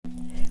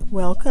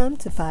Welcome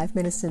to 5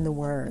 Minutes in the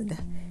Word.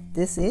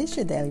 This is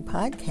your daily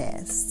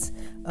podcast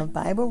of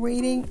Bible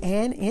reading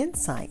and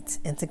insight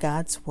into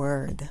God's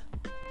Word.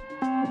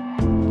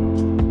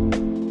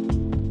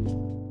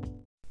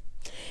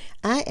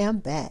 I am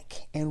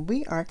back, and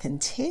we are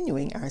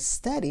continuing our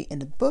study in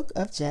the book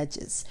of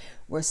Judges.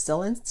 We're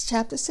still in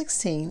chapter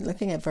 16,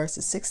 looking at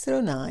verses 6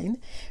 through 9,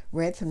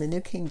 read from the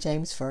New King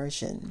James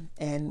Version.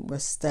 And we're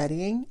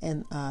studying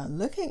and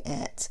looking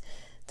at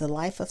the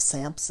life of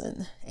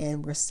Samson.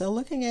 And we're still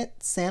looking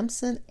at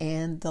Samson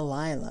and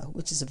Delilah,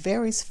 which is a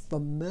very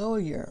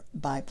familiar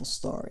Bible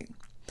story.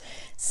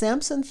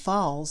 Samson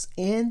falls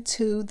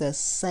into the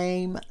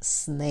same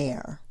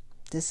snare.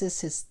 This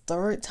is his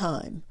third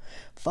time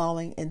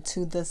falling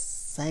into the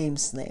same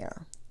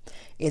snare.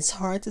 It's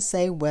hard to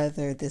say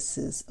whether this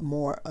is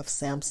more of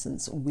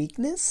Samson's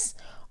weakness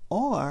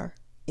or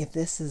if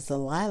this is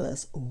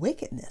Delilah's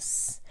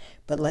wickedness.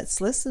 But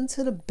let's listen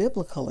to the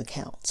biblical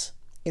account.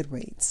 It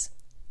reads,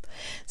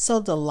 "So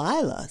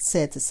Delilah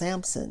said to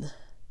Samson,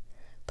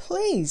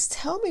 'Please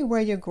tell me where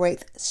your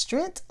great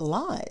strength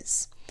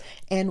lies,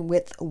 and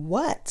with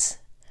what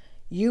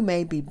you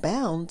may be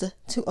bound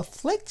to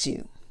afflict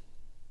you.'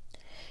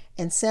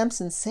 And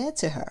Samson said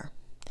to her,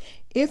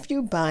 'If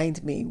you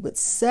bind me with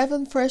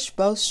 7 fresh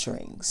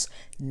bowstrings,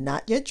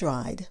 not yet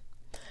dried,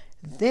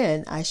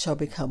 then I shall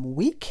become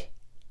weak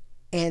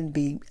and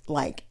be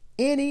like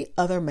any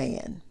other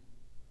man.'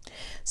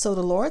 So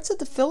the lords of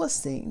the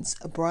Philistines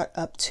brought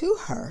up to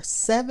her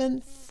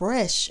 7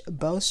 fresh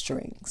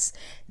bowstrings,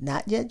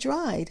 not yet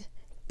dried,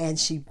 and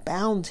she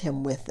bound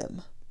him with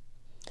them.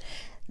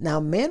 Now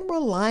men were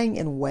lying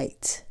in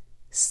wait,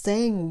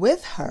 staying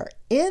with her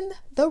in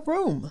the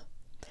room.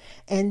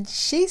 And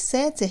she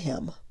said to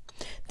him,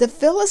 'The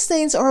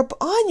Philistines are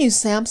upon you,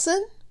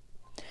 Samson.'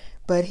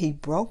 But he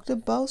broke the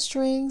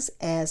bowstrings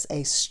as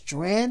a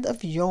strand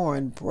of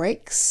yarn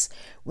breaks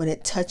when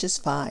it touches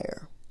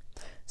fire.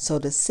 So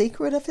the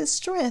secret of his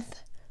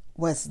strength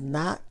was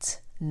not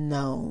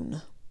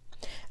known."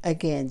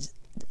 Again,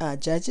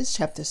 Judges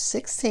chapter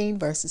 16,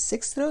 verses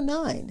 6 through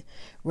 9,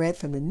 read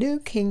from the New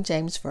King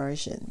James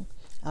Version.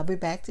 I'll be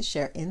back to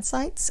share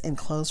insights and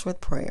close with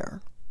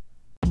prayer.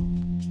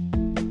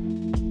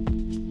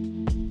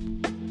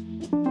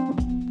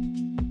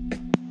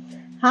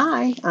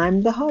 Hi,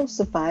 I'm the host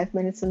of 5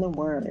 Minutes in the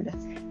Word,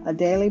 a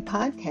daily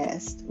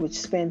podcast which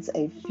spends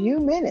a few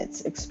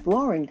minutes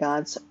exploring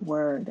God's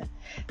Word.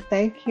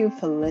 Thank you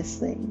for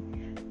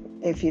listening.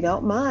 If you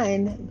don't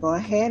mind, go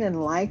ahead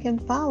and like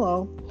and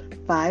follow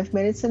 5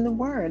 Minutes in the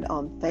Word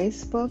on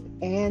Facebook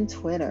and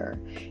Twitter.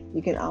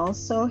 You can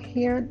also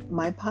hear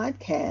my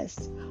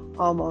podcast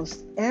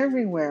almost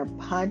everywhere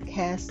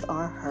podcasts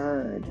are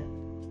heard.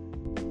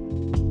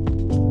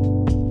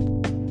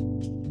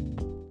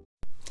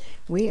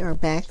 We are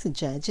back to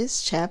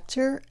Judges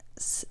chapter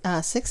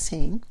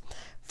 16,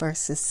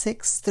 verses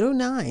 6 through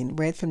 9,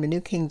 read from the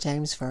New King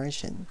James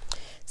Version.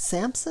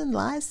 Samson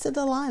lies to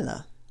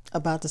Delilah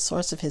about the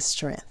source of his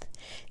strength.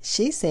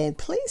 She said,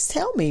 "Please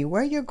tell me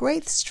where your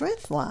great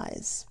strength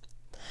lies."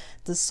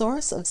 The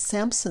source of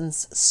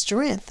Samson's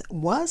strength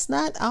was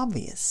not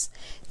obvious.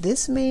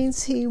 This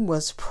means he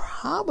was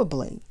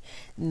probably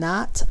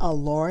not a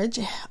large,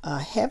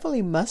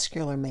 heavily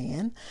muscular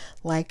man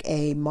like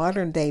a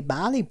modern-day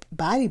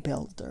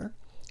bodybuilder.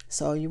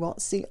 So you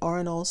won't see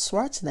Arnold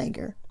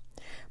Schwarzenegger,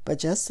 but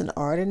just an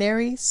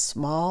ordinary,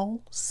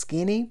 small,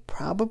 skinny,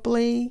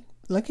 probably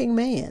looking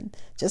man.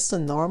 Just a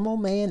normal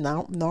man,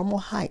 normal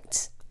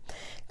height.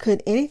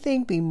 Could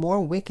anything be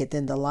more wicked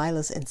than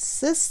Delilah's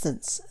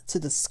insistence to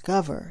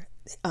discover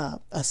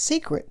a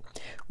secret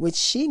which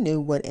she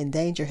knew would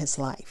endanger his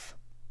life?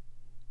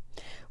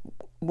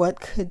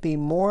 What could be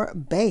more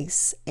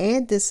base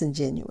and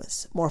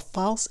disingenuous, more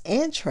false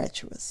and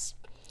treacherous,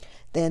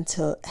 than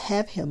to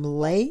have him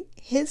lay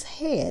his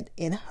head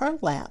in her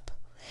lap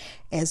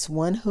as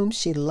one whom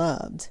she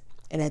loved,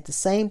 and at the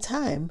same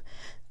time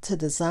to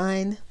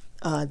design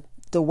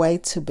the way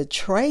to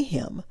betray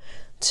him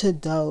to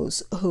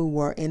those who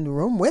were in the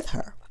room with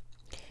her?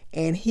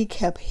 And he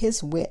kept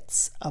his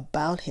wits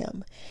about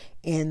him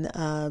in,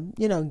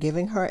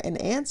 giving her an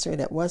answer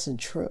that wasn't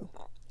true.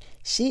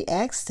 She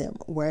asked him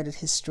where did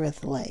his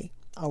strength lay,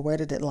 or where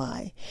did it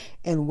lie,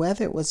 and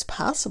whether it was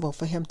possible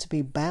for him to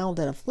be bound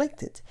and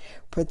afflicted,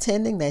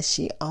 pretending that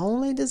she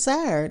only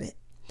desired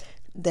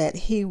that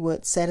he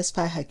would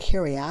satisfy her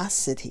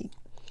curiosity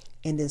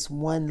in this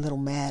one little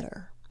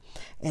matter,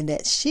 and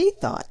that she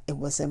thought it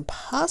was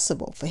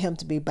impossible for him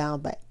to be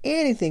bound by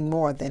anything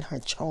more than her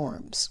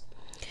charms.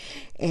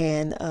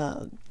 And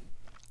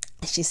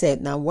she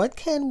said, "Now what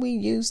can we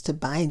use to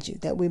bind you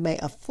that we may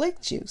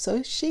afflict you?"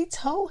 So she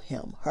told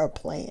him her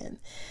plan.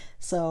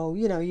 So,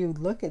 you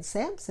look at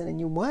Samson and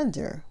you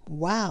wonder,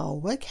 wow,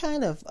 what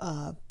kind of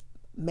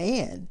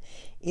man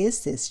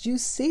is this? You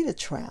see the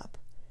trap.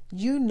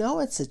 You know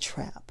it's a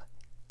trap,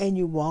 and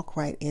you walk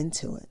right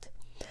into it.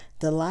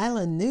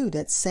 Delilah knew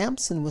that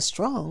Samson was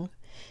strong,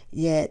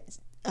 yet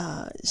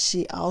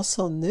she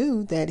also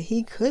knew that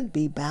he could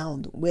be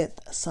bound with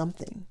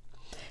something.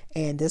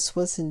 And this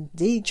was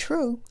indeed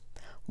true.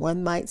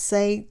 One might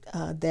say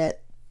that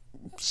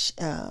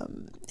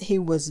he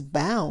was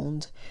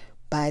bound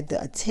by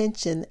the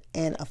attention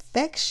and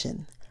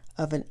affection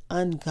of an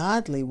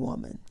ungodly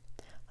woman.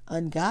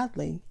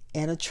 Ungodly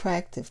and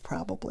attractive,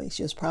 probably.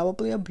 She was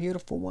probably a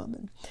beautiful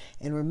woman.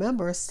 And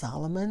remember,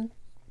 Solomon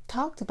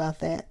talked about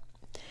that.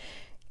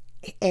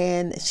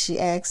 And she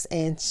asked,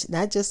 and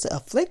not just to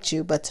afflict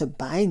you, but to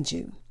bind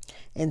you.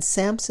 And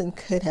Samson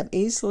could have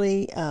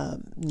easily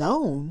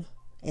known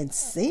and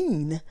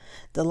seen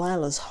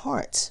Delilah's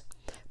heart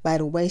by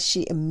the way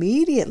she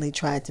immediately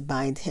tried to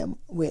bind him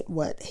with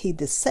what he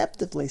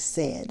deceptively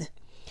said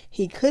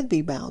he could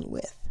be bound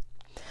with.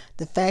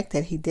 The fact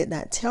that he did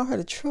not tell her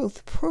the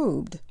truth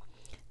proved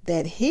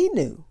that he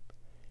knew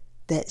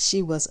that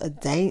she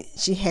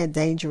had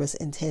dangerous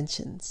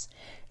intentions.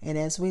 And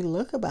as we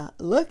look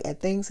at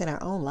things in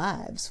our own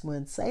lives,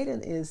 when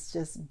Satan is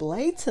just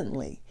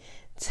blatantly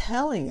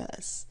telling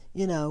us,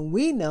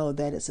 we know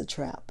that it's a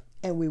trap,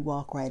 and we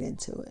walk right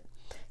into it.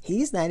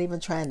 He's not even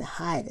trying to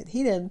hide it.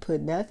 He doesn't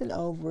put nothing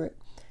over it.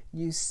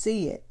 You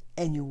see it,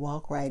 and you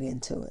walk right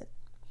into it.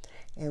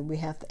 And we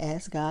have to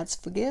ask God's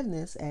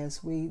forgiveness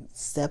as we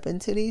step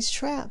into these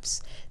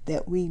traps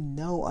that we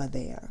know are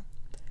there.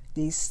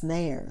 These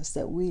snares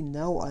that we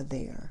know are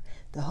there.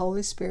 The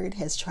Holy Spirit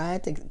has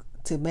tried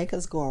to make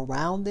us go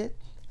around it,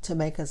 to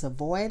make us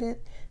avoid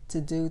it,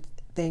 to do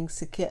things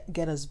to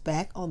get us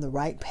back on the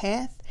right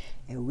path.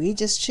 And we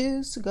just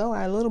choose to go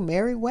our little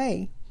merry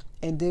way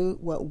and do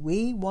what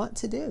we want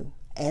to do,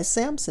 as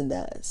Samson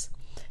does.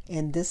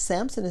 And this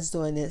Samson is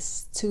doing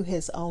this to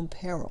his own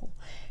peril.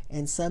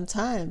 And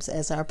sometimes,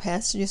 as our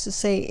pastor used to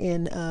say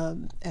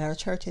at our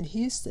church in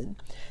Houston,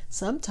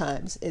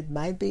 sometimes it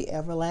might be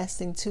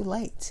everlasting too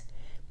late.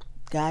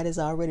 God has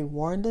already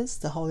warned us.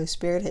 The Holy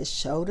Spirit has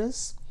showed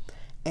us.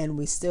 And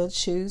we still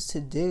choose to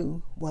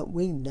do what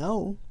we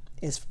know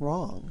is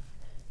wrong.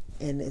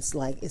 And it's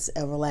like it's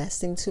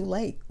everlasting too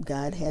late.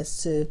 God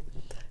has to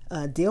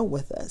deal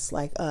with us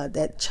like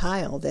that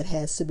child that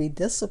has to be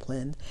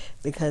disciplined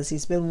because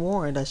he's been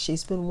warned or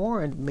she's been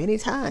warned many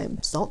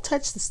times. Don't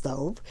touch the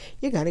stove.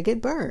 You're going to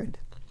get burned.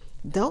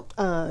 Don't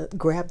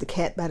grab the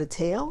cat by the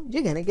tail.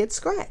 You're going to get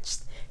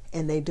scratched.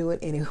 And they do it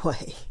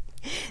anyway.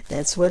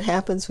 That's what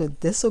happens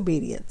with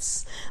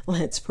disobedience.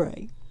 Let's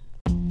pray.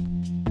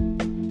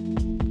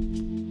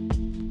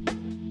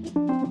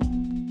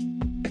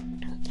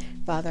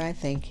 Father, I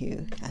thank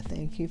you. I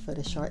thank you for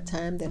the short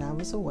time that I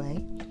was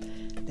away,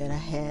 that I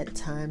had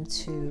time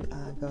to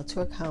go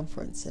to a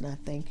conference, and I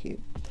thank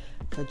you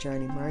for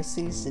journey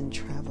mercies and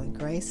traveling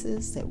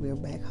graces that we're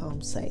back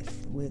home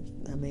safe. We're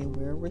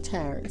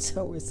retired,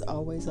 so it's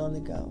always on the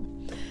go.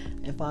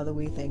 And Father,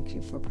 we thank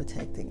you for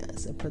protecting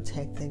us and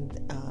protecting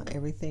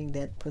everything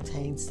that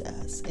pertains to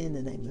us in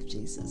the name of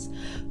Jesus.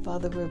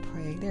 Father, we're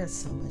praying. There's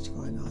so much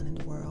going on in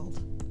the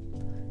world.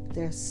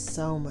 There's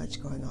so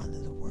much going on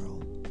in the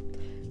world.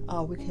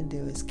 All we can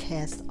do is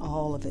cast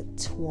all of it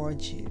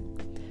towards you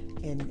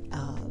and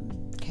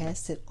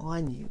cast it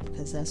on you,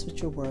 because that's what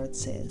your word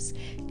says.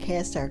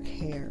 Cast our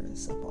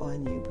cares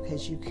upon you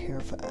because you care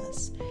for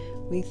us.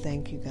 We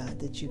thank you, God,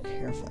 that you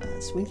care for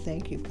us. We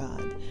thank you,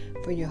 God,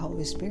 for your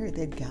Holy Spirit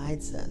that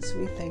guides us.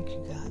 We thank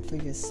you, God, for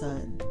your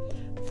Son,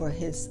 for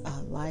his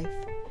life,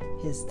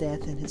 his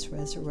death, and his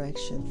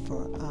resurrection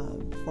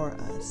for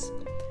us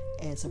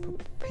as a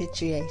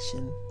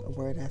propitiation, a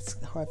word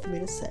that's hard for me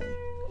to say,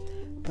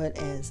 but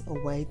as a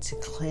way to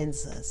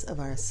cleanse us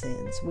of our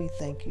sins. We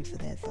thank you for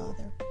that,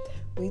 Father.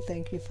 We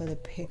thank you for the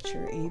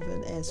picture,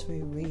 even as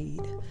we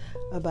read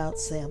about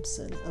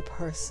Samson, a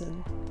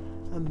person,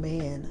 a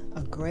man,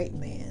 a great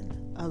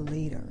man, a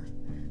leader,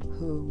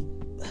 who,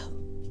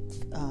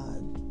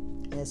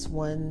 as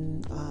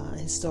one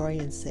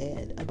historian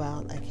said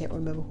about, I can't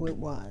remember who it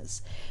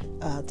was,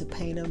 to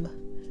paint him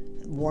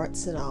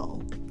warts and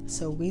all.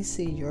 So we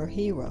see your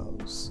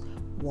heroes,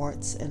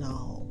 warts and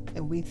all,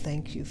 and we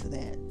thank you for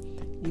that.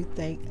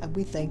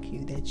 We thank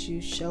you that you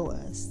show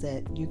us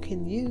that you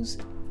can use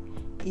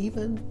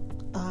even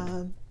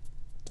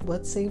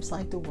what seems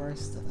like the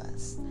worst of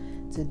us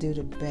to do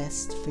the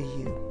best for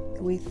you.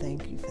 We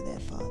thank you for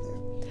that, Father.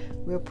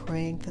 We're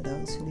praying for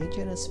those who need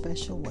you in a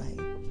special way,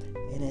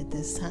 and at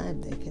this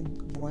time they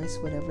can voice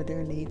whatever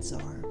their needs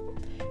are.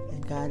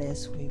 And God,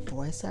 as we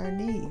voice our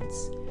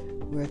needs,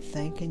 we're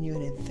thanking you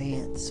in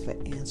advance for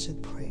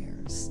answered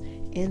prayers.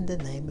 In the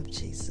name of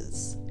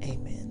Jesus,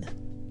 amen.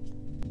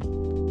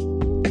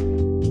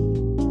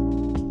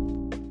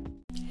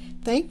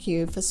 Thank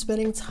you for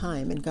spending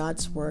time in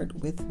God's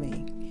Word with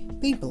me.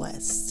 Be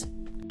blessed.